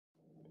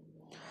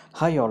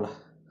Hi all.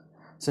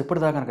 So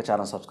ఇప్పటిదాకా కనుక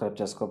channel subscribe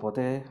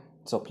చేసుకోకపోతే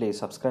ప్లీజ్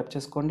సబ్స్క్రైబ్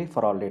చేసుకోండి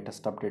for all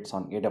latest updates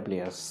on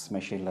AWS,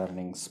 machine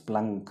learning,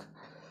 Splunk,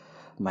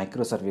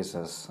 micro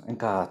services,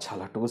 ఇంకా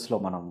చాలా టూల్స్లో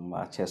మనం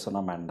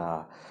చేస్తున్నాం. And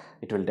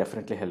it will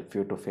definitely help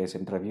you to face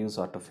interviews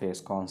are to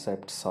face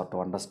concepts are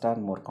to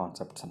understand more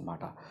concepts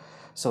అనమాట.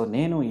 So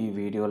నేను ఈ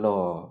వీడియోలో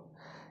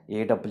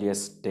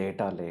AWS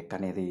data lake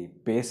అనేది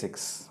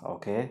basics.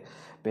 Okay,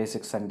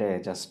 basics అంటే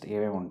జస్ట్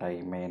ఏమేమి ఉంటాయి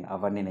మెయిన్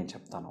అవన్నీ నేను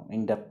చెప్తాను.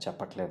 ఇన్ డెప్త్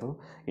చెప్పట్లేదు.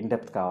 ఇన్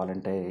డెప్త్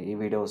కావాలంటే ఈ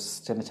వీడియోస్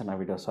చిన్న చిన్న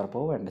వీడియోస్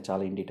సరిపోవు అండ్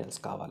చాలా ఇన్ డీటెయిల్స్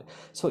కావాలి.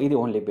 సో ఇది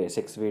only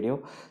basics video.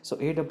 So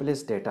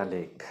AWS data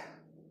lake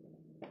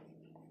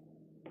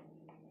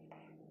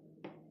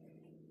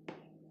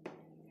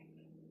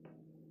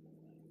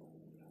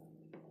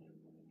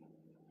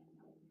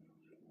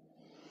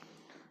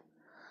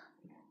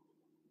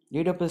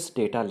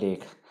data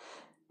lake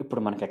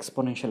ఇప్పుడు మనకి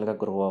ఎక్స్పోనెన్షియల్గా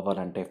గ్రో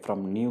అవ్వాలంటే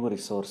ఫ్రమ్ న్యూ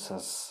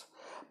రిసోర్సెస్,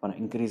 మన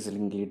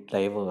ఇంక్రీజింగ్లీ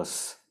డైవర్స్,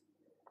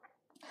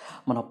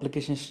 మన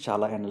అప్లికేషన్స్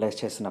చాలా అనలైజ్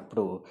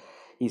చేసినప్పుడు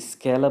ఈ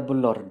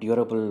scalable are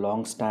durable,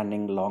 long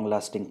standing, long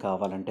lasting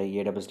కావాలంటే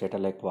AWS డేటా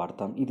లేక్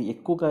వాడతాం. ఇది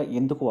ఎక్కువగా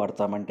ఎందుకు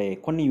వాడతామంటే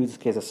కొన్ని యూజ్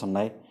కేసెస్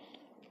ఉన్నాయి.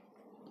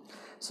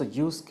 సో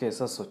యూజ్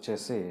కేసెస్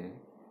వచ్చేసి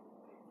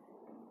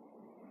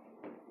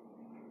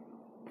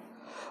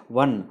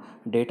 1,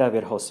 data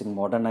wear housing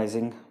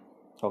modernising,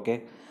 okay,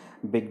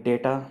 big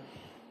data,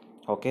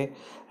 okay,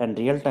 and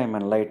real time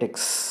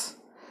analytics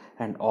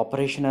and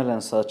operational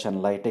and search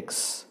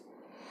analytics,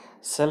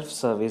 self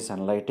service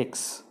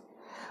analytics.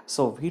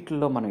 So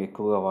వీటిల్లో మనం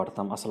ఎక్కువగా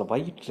వాడతాం. అసలు why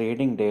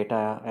trading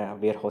data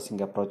wear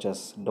housing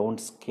approaches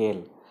don't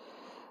scale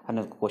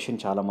అనే question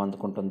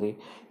చాలామందికి ఉంటుంది.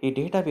 ఈ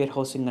డేటా వేర్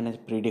హౌసింగ్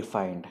అనేది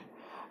ప్రీడిఫైన్డ్,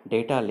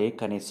 డేటా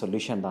లేక్ అనే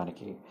సొల్యూషన్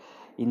దానికి.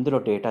 ఇందులో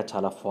డేటా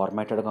చాలా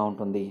ఫార్మాటెడ్గా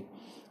ఉంటుంది.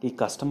 ఈ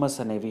కస్టమర్స్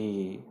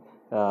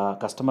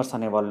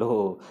అనేవాళ్ళు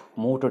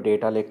move to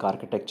data lake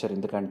architecture,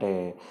 ఎందుకంటే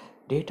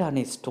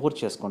డేటాని స్టోర్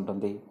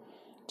చేసుకుంటుంది,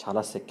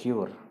 చాలా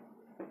సెక్యూర్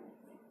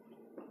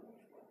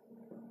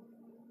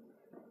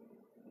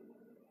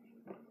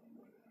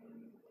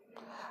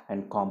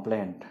అండ్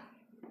కాంప్లయంట్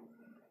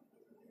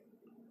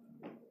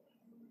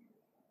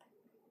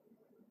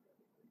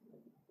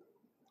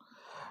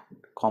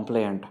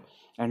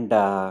అండ్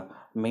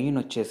మెయిన్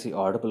వచ్చేసి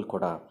ఆడిబుల్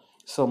కూడా.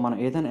 సో మనం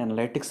ఏదైనా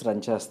అనలైటిక్స్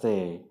రన్ చేస్తే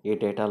ఈ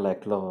డేటా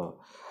లేక్లో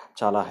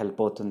చాలా హెల్ప్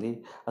అవుతుంది.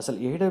 అసలు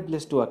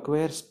AWS టు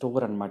అక్వైర్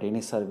స్టోర్ అనమాట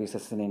any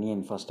services in any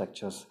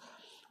infrastructures.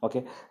 Okay,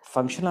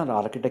 functional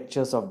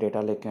architectures of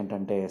data lake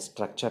ఏంటంటే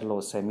స్ట్రక్చర్లో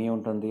సెమీ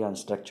ఉంటుంది,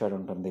 అన్స్ట్రక్చర్డ్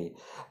ఉంటుంది.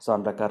 సో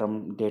దాని ప్రకారం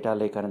డేటా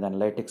లేక్ అనేది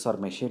అనలైటిక్స్ ఆర్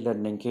మెషిన్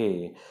లెర్నింగ్కి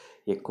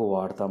ఎక్కువ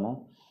వాడతాము.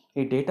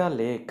 ఈ డేటా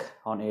లేక్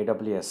ఆన్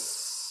AWS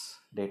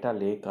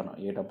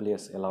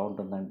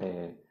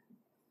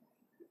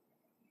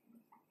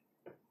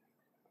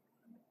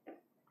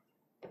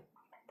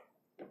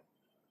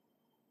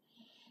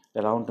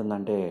ఎలా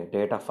ఉంటుందంటే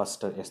డేటా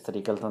ఫస్ట్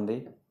S3కి వెళ్తుంది.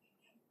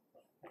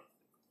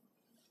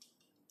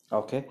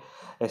 ఓకే,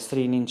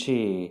 S3 నుంచి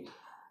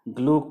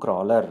గ్లూ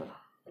క్రాలర్,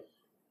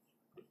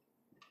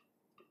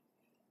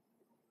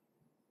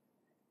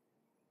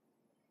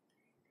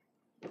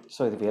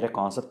 సో ఇది వేరే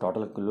కాన్సెప్ట్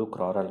టోటల్. గ్లూ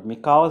క్రాలర్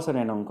మీకు కావాల్సిన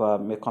నేను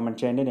మీరు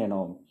కామెంట్ చేయండి, నేను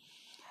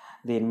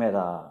దీని మీద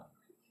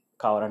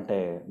కావాలంటే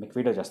మీకు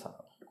వీడియో చేస్తాను,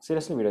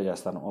 సీరియస్లీ వీడియో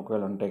చేస్తాను.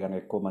 ఒకవేళ ఉంటే కనుక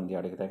ఎక్కువ మంది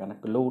అడిగితే కనుక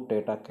గ్లూ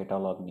డేటా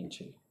కెటాలాగ్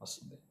నుంచి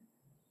వస్తుంది.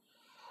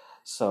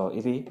 సో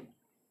ఇది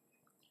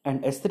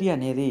అండ్ S3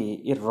 అనేది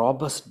ఈ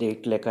రాబస్ట్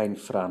డేట్ లేక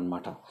ఇన్ఫ్రా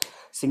అనమాట.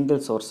 Single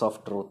source of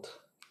truth,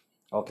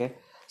 okay,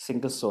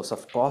 single source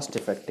of cost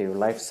effective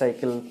life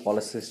cycle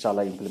policies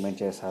చాలా ఇంప్లిమెంట్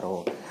చేశారు.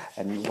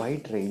 And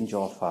wide range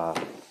of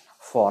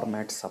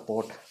format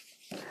support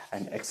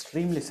and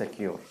extremely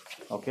secure.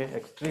 Okay,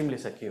 extremely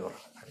secure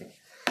అది.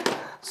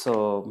 So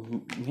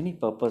mini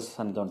purpose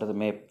అనేది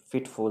ఉంటుంది.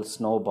 Fit full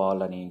snow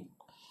ball అని,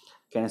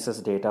 కెనెసస్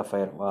data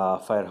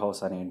fire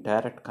house అని,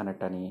 direct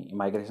connect అని,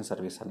 migration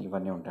service అని,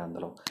 ఇవన్నీ ఉంటాయి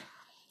అందులో.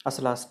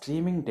 అసలు ఆ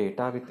streaming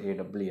data with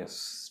AWS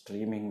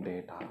streaming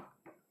data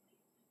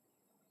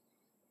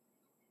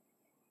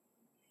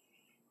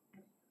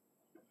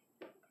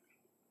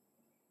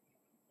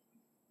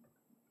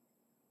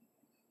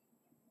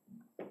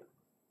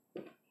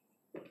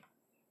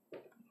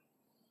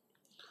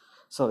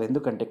so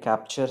ఎందుకంటే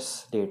captures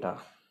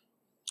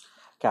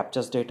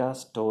data,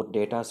 store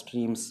data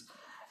streams,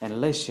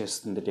 analyse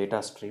చేస్తుంది డేటా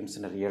స్ట్రీమ్స్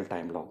ఇన్ రియల్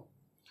టైంలో.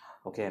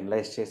 ఓకే,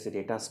 అనలైజ్ చేసి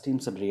డేటా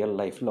స్ట్రీమ్స్ రియల్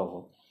లైఫ్లో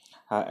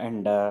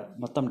అండ్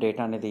మొత్తం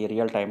డేటా అనేది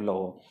రియల్ టైంలో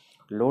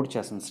లోడ్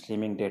చేస్తుంది,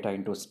 స్ట్రీమింగ్ డేటా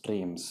ఇంటూ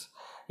స్ట్రీమ్స్.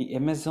 ఈ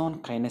అమెజాన్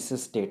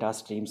కైనెసిస్ డేటా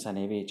స్ట్రీమ్స్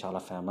అనేవి చాలా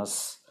ఫేమస్,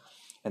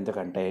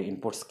 ఎందుకంటే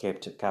ఇన్పుట్స్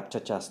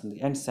క్యాప్చర్ చేస్తుంది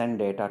and send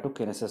data to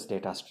కెనెసిస్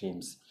data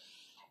streams,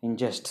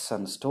 ఇంజెస్ట్స్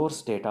and stores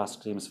data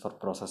streams for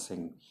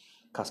processing.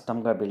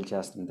 కస్టమ్గా build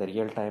చేస్తుంది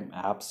real time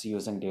apps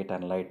using data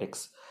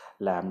analytics,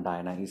 ల్యాండా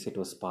అయినా,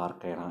 EC2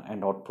 spark అయినా,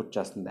 and output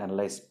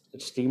చేస్తుంది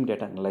స్ట్రీమ్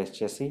డేటా అనలైజ్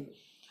చేసి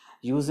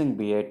యూజింగ్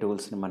BI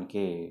టూల్స్ని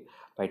మనకి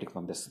బయటికి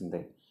పంపిస్తుంది.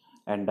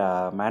 And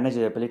manage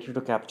ability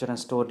to capture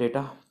and store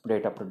data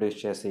produce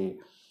చేసి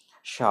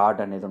షార్డ్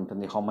అనేది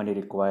ఉంటుంది, how many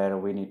require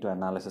we need to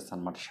analysis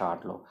అనమాట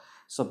షార్డ్లో.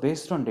 So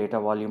based on data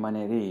volume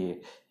అనేది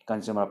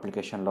కన్స్యూమర్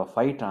అప్లికేషన్లో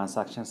 5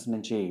 ట్రాన్సాక్షన్స్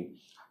నుంచి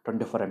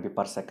 24 MB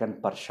per second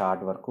per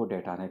షార్డ్ వరకు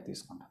డేటా అనేది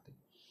తీసుకుంటుంది.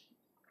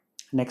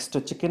 Next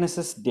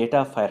చికెనెసిస్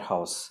data fire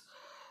house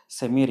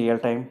semi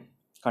real time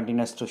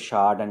continues to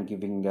షార్డ్ and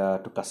giving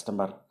to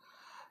customer.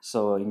 So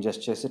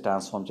ingest చేసి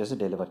transform చేసి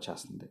deliver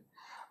చేస్తుంది.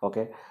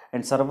 Okay,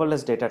 and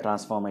serverless data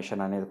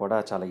transformation అనేది కూడా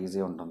చాలా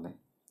ఈజీ ఉంటుంది.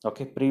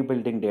 Okay, pre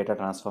building data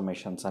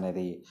transformations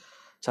అనేది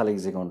చాలా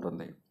ఈజీగా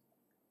ఉంటుంది.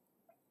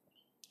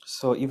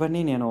 సో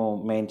ఇవన్నీ నేను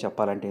మెయిన్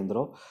చెప్పాలంటే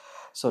ఇందులో.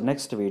 సో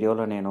నెక్స్ట్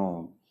వీడియోలో నేను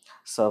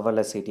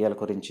సర్వర్లెస్ ETL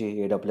గురించి,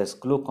 AWS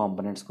గ్లూ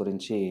కాంపోనెంట్స్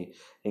గురించి,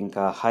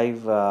 ఇంకా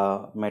హైవ్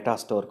మెటా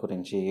స్టోర్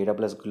గురించి,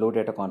 AWS గ్లూ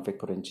డేటా కాన్ఫిగ్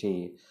గురించి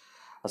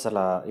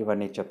అసలు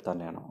ఇవన్నీ చెప్తాను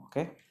నేను.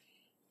 Okay,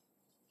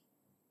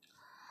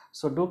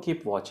 so do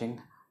keep watching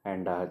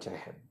and జై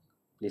హింద్.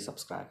 Please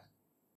subscribe.